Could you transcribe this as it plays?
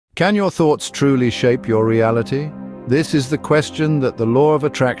Can your thoughts truly shape your reality? This is the question that the law of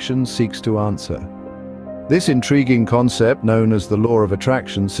attraction seeks to answer. This intriguing concept, known as the law of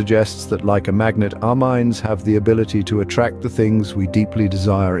attraction, suggests that like a magnet, our minds have the ability to attract the things we deeply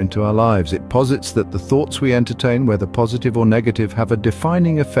desire into our lives. It posits that the thoughts we entertain, whether positive or negative, have a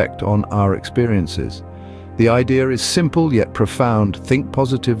defining effect on our experiences. The idea is simple yet profound. Think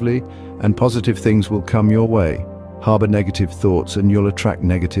positively, and positive things will come your way. Harbor negative thoughts, and you'll attract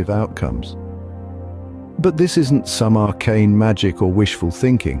negative outcomes. But this isn't some arcane magic or wishful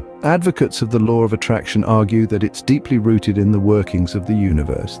thinking. Advocates of the law of attraction argue that it's deeply rooted in the workings of the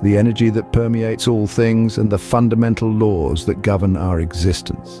universe, the energy that permeates all things, and the fundamental laws that govern our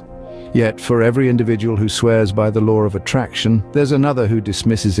existence. Yet, for every individual who swears by the law of attraction, there's another who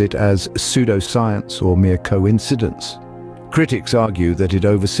dismisses it as pseudoscience or mere coincidence. Critics argue that it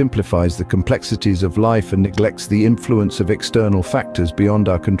oversimplifies the complexities of life and neglects the influence of external factors beyond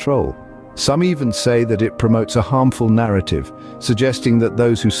our control. Some even say that it promotes a harmful narrative, suggesting that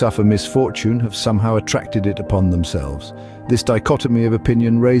those who suffer misfortune have somehow attracted it upon themselves. This dichotomy of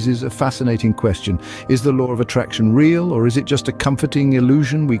opinion raises a fascinating question. Is the law of attraction real, or is it just a comforting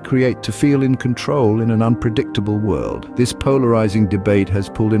illusion we create to feel in control in an unpredictable world? This polarizing debate has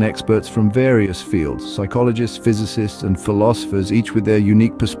pulled in experts from various fields. Psychologists, physicists, and philosophers, each with their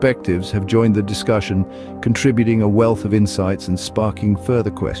unique perspectives, have joined the discussion, contributing a wealth of insights and sparking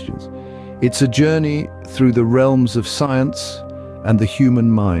further questions. It's a journey through the realms of science and the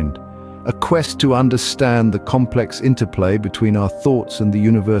human mind, a quest to understand the complex interplay between our thoughts and the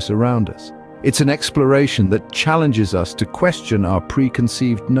universe around us. It's an exploration that challenges us to question our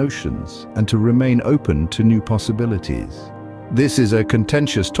preconceived notions and to remain open to new possibilities. This is a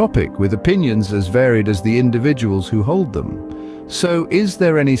contentious topic with opinions as varied as the individuals who hold them. So, is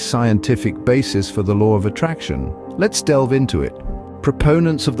there any scientific basis for the law of attraction? Let's delve into it.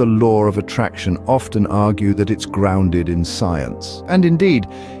 Proponents of the law of attraction often argue that it's grounded in science. And indeed,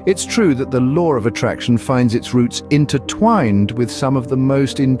 it's true that the law of attraction finds its roots intertwined with some of the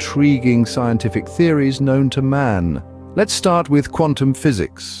most intriguing scientific theories known to man. Let's start with quantum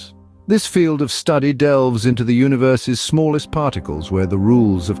physics. This field of study delves into the universe's smallest particles, where the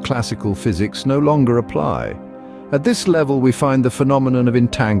rules of classical physics no longer apply. At this level, we find the phenomenon of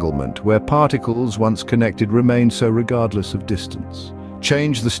entanglement, where particles once connected remain so regardless of distance.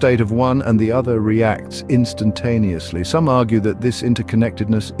 Change the state of one and the other reacts instantaneously. Some argue that this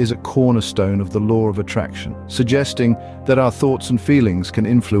interconnectedness is a cornerstone of the law of attraction, suggesting that our thoughts and feelings can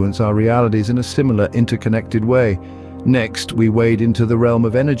influence our realities in a similar interconnected way. Next, we wade into the realm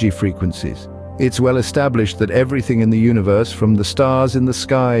of energy frequencies. It's well established that everything in the universe, from the stars in the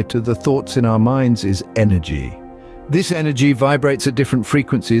sky to the thoughts in our minds, is energy. This energy vibrates at different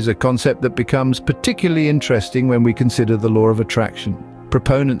frequencies, a concept that becomes particularly interesting when we consider the law of attraction.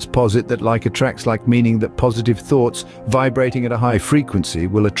 Proponents posit that like attracts like, meaning that positive thoughts vibrating at a high frequency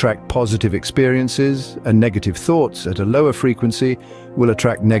will attract positive experiences, and negative thoughts at a lower frequency will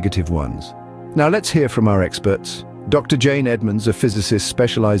attract negative ones. Now let's hear from our experts. Dr. Jane Edmonds, a physicist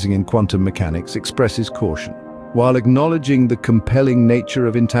specializing in quantum mechanics, expresses caution. While acknowledging the compelling nature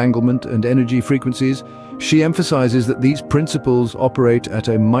of entanglement and energy frequencies, she emphasizes that these principles operate at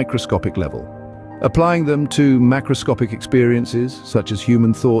a microscopic level. Applying them to macroscopic experiences, such as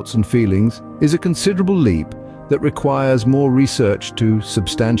human thoughts and feelings, is a considerable leap that requires more research to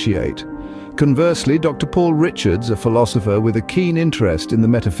substantiate. Conversely, Dr. Paul Richards, a philosopher with a keen interest in the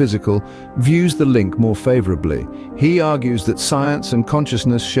metaphysical, views the link more favorably. He argues that science and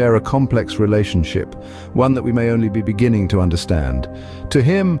consciousness share a complex relationship, one that we may only be beginning to understand. To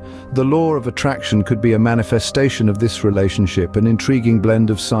him, the law of attraction could be a manifestation of this relationship, an intriguing blend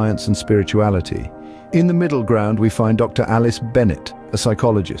of science and spirituality. In the middle ground, we find Dr. Alice Bennett, a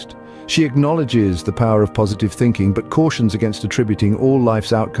psychologist. She acknowledges the power of positive thinking, but cautions against attributing all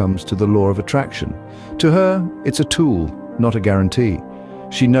life's outcomes to the law of attraction. To her, it's a tool, not a guarantee.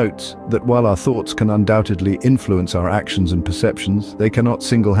 She notes that while our thoughts can undoubtedly influence our actions and perceptions, they cannot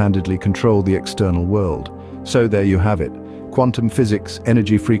single-handedly control the external world. So there you have it: quantum physics,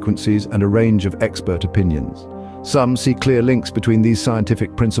 energy frequencies, and a range of expert opinions. Some see clear links between these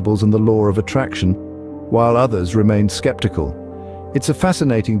scientific principles and the law of attraction, while others remain skeptical. It's a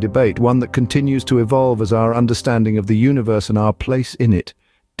fascinating debate, one that continues to evolve as our understanding of the universe and our place in it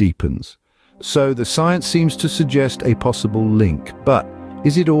deepens. So the science seems to suggest a possible link, but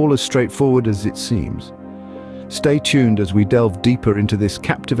is it all as straightforward as it seems? Stay tuned as we delve deeper into this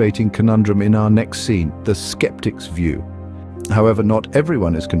captivating conundrum in our next scene, the skeptic's view. However, not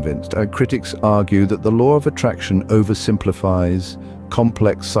everyone is convinced. Critics argue that the law of attraction oversimplifies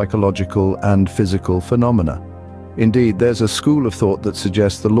complex psychological and physical phenomena. Indeed, there's a school of thought that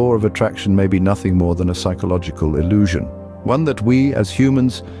suggests the law of attraction may be nothing more than a psychological illusion, one that we, as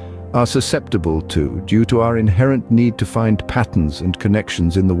humans, are susceptible to due to our inherent need to find patterns and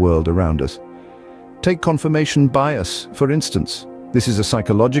connections in the world around us. Take confirmation bias, for instance. This is a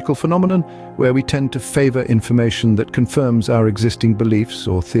psychological phenomenon where we tend to favor information that confirms our existing beliefs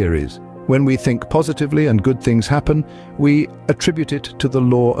or theories. When we think positively and good things happen, we attribute it to the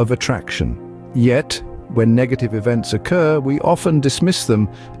law of attraction. Yet, when negative events occur, we often dismiss them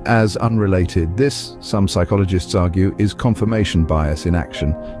as unrelated. This, some psychologists argue, is confirmation bias in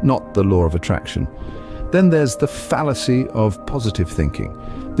action, not the law of attraction. Then there's the fallacy of positive thinking.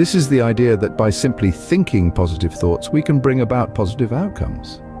 This is the idea that by simply thinking positive thoughts, we can bring about positive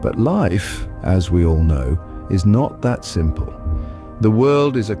outcomes. But life, as we all know, is not that simple. The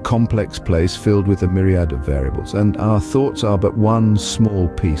world is a complex place filled with a myriad of variables, and our thoughts are but one small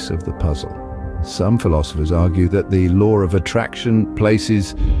piece of the puzzle. Some philosophers argue that the law of attraction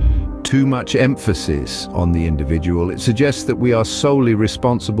places too much emphasis on the individual. It suggests that we are solely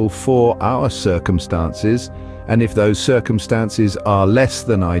responsible for our circumstances, and if those circumstances are less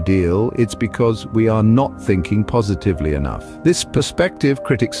than ideal, it's because we are not thinking positively enough. This perspective,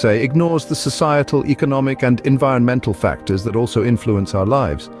 critics say, ignores the societal, economic, and environmental factors that also influence our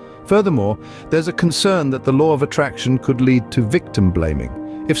lives. Furthermore, there's a concern that the law of attraction could lead to victim blaming.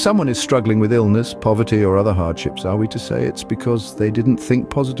 If someone is struggling with illness, poverty, or other hardships, are we to say it's because they didn't think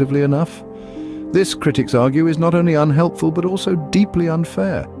positively enough? This, critics argue, is not only unhelpful but also deeply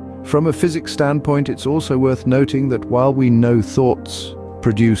unfair. From a physics standpoint, it's also worth noting that while we know thoughts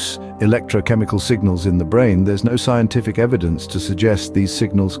produce electrochemical signals in the brain, there's no scientific evidence to suggest these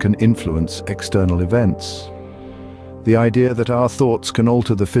signals can influence external events. The idea that our thoughts can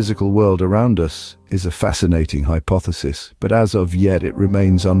alter the physical world around us is a fascinating hypothesis, but as of yet it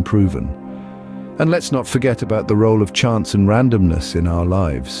remains unproven. And let's not forget about the role of chance and randomness in our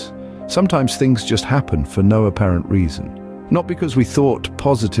lives. Sometimes things just happen for no apparent reason. Not because we thought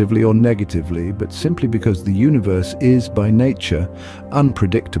positively or negatively, but simply because the universe is, by nature,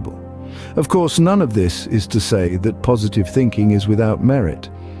 unpredictable. Of course, none of this is to say that positive thinking is without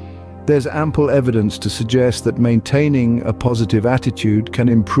merit. There's ample evidence to suggest that maintaining a positive attitude can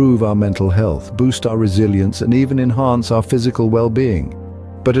improve our mental health, boost our resilience, and even enhance our physical well-being.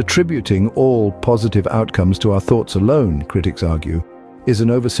 But attributing all positive outcomes to our thoughts alone, critics argue, is an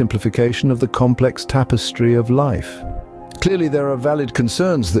oversimplification of the complex tapestry of life. Clearly, there are valid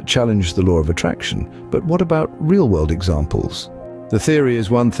concerns that challenge the law of attraction, but what about real-world examples? The theory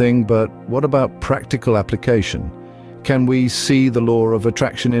is one thing, but what about practical application? Can we see the law of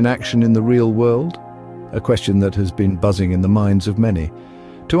attraction in action in the real world? A question that has been buzzing in the minds of many.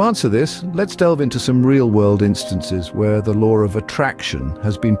 To answer this, let's delve into some real-world instances where the law of attraction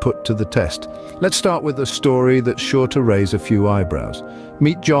has been put to the test. Let's start with a story that's sure to raise a few eyebrows.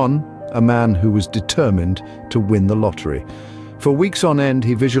 Meet John, a man who was determined to win the lottery. For weeks on end,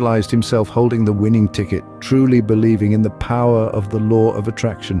 he visualized himself holding the winning ticket, truly believing in the power of the law of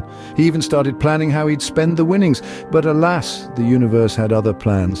attraction. He even started planning how he'd spend the winnings, but alas, the universe had other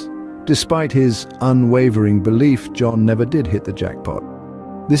plans. Despite his unwavering belief, John never did hit the jackpot.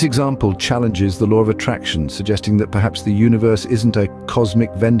 This example challenges the law of attraction, suggesting that perhaps the universe isn't a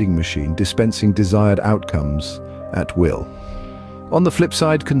cosmic vending machine dispensing desired outcomes at will. On the flip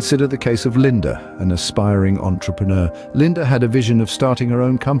side, consider the case of Linda, an aspiring entrepreneur. Linda had a vision of starting her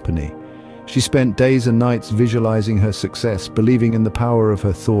own company. She spent days and nights visualizing her success, believing in the power of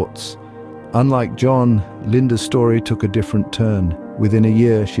her thoughts. Unlike John, Linda's story took a different turn. Within a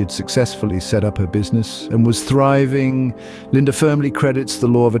year, she had successfully set up her business and was thriving. Linda firmly credits the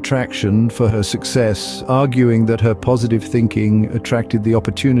law of attraction for her success, arguing that her positive thinking attracted the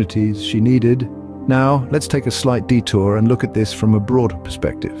opportunities she needed. Now, let's take a slight detour and look at this from a broader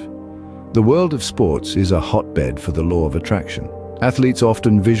perspective. The world of sports is a hotbed for the law of attraction. Athletes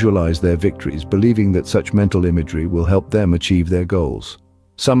often visualize their victories, believing that such mental imagery will help them achieve their goals.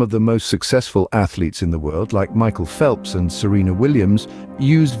 Some of the most successful athletes in the world, like Michael Phelps and Serena Williams,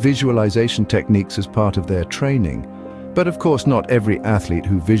 used visualization techniques as part of their training. But of course, not every athlete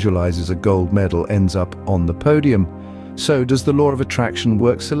who visualizes a gold medal ends up on the podium. So, does the law of attraction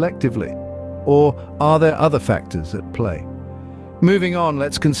work selectively? Or are there other factors at play? Moving on,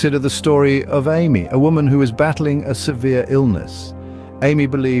 let's consider the story of Amy, a woman who is battling a severe illness. Amy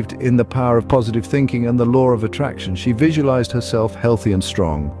believed in the power of positive thinking and the law of attraction. She visualized herself healthy and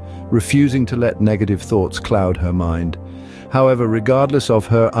strong, refusing to let negative thoughts cloud her mind. However, regardless of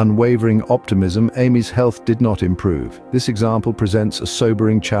her unwavering optimism, Amy's health did not improve. This example presents a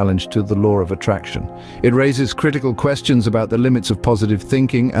sobering challenge to the law of attraction. It raises critical questions about the limits of positive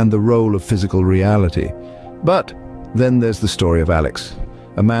thinking and the role of physical reality. But then there's the story of Alex,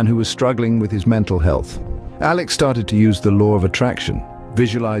 a man who was struggling with his mental health. Alex started to use the law of attraction,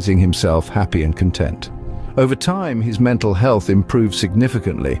 visualizing himself happy and content. Over time, his mental health improved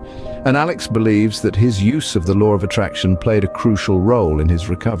significantly, and Alex believes that his use of the law of attraction played a crucial role in his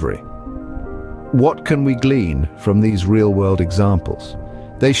recovery. What can we glean from these real-world examples?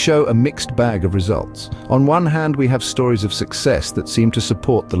 They show a mixed bag of results. On one hand, we have stories of success that seem to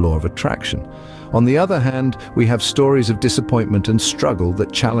support the law of attraction. On the other hand, we have stories of disappointment and struggle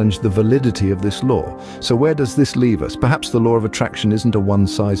that challenge the validity of this law. So where does this leave us? Perhaps the law of attraction isn't a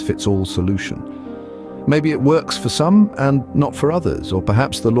one-size-fits-all solution. Maybe it works for some and not for others, or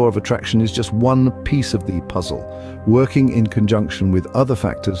perhaps the law of attraction is just one piece of the puzzle, working in conjunction with other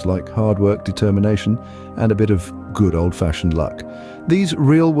factors like hard work, determination, and a bit of good old-fashioned luck. These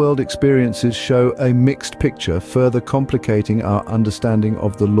real-world experiences show a mixed picture, further complicating our understanding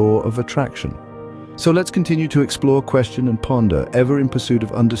of the law of attraction. So let's continue to explore, question, and ponder, ever in pursuit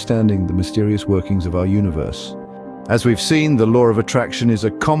of understanding the mysterious workings of our universe. As we've seen, the law of attraction is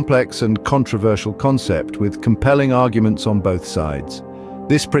a complex and controversial concept with compelling arguments on both sides.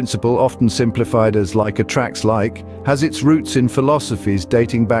 This principle, often simplified as like attracts like, has its roots in philosophies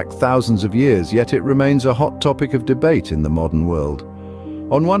dating back thousands of years, yet it remains a hot topic of debate in the modern world.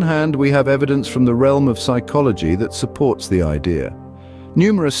 On one hand, we have evidence from the realm of psychology that supports the idea.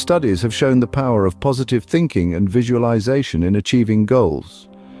 Numerous studies have shown the power of positive thinking and visualization in achieving goals.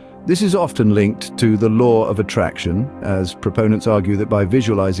 This is often linked to the law of attraction, as proponents argue that by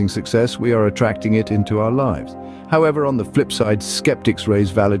visualizing success, we are attracting it into our lives. However, on the flip side, skeptics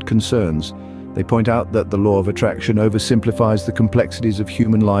raise valid concerns. They point out that the law of attraction oversimplifies the complexities of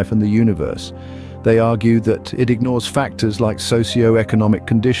human life and the universe. They argue that it ignores factors like socio-economic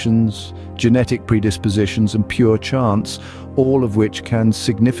conditions, genetic predispositions, and pure chance, all of which can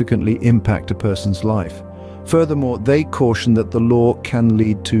significantly impact a person's life. Furthermore, they caution that the law can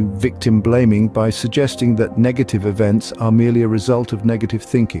lead to victim blaming by suggesting that negative events are merely a result of negative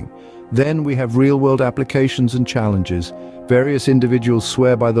thinking. Then we have real-world applications and challenges. Various individuals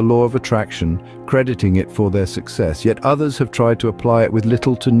swear by the law of attraction, crediting it for their success, yet others have tried to apply it with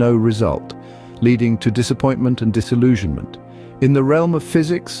little to no result, leading to disappointment and disillusionment. In the realm of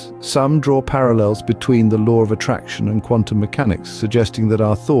physics, some draw parallels between the law of attraction and quantum mechanics, suggesting that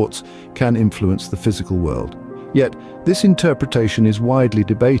our thoughts can influence the physical world. Yet, this interpretation is widely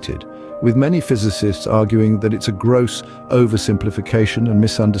debated, with many physicists arguing that it's a gross oversimplification and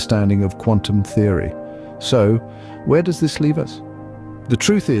misunderstanding of quantum theory. So, where does this leave us? The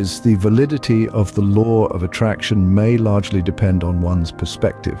truth is, the validity of the law of attraction may largely depend on one's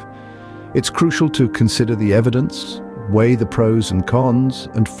perspective. It's crucial to consider the evidence, weigh the pros and cons,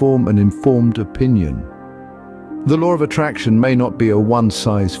 and form an informed opinion. The law of attraction may not be a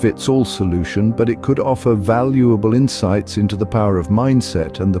one-size-fits-all solution, but it could offer valuable insights into the power of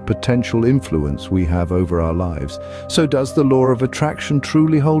mindset and the potential influence we have over our lives. So does the law of attraction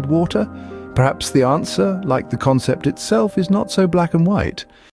truly hold water? Perhaps the answer, like the concept itself, is not so black and white.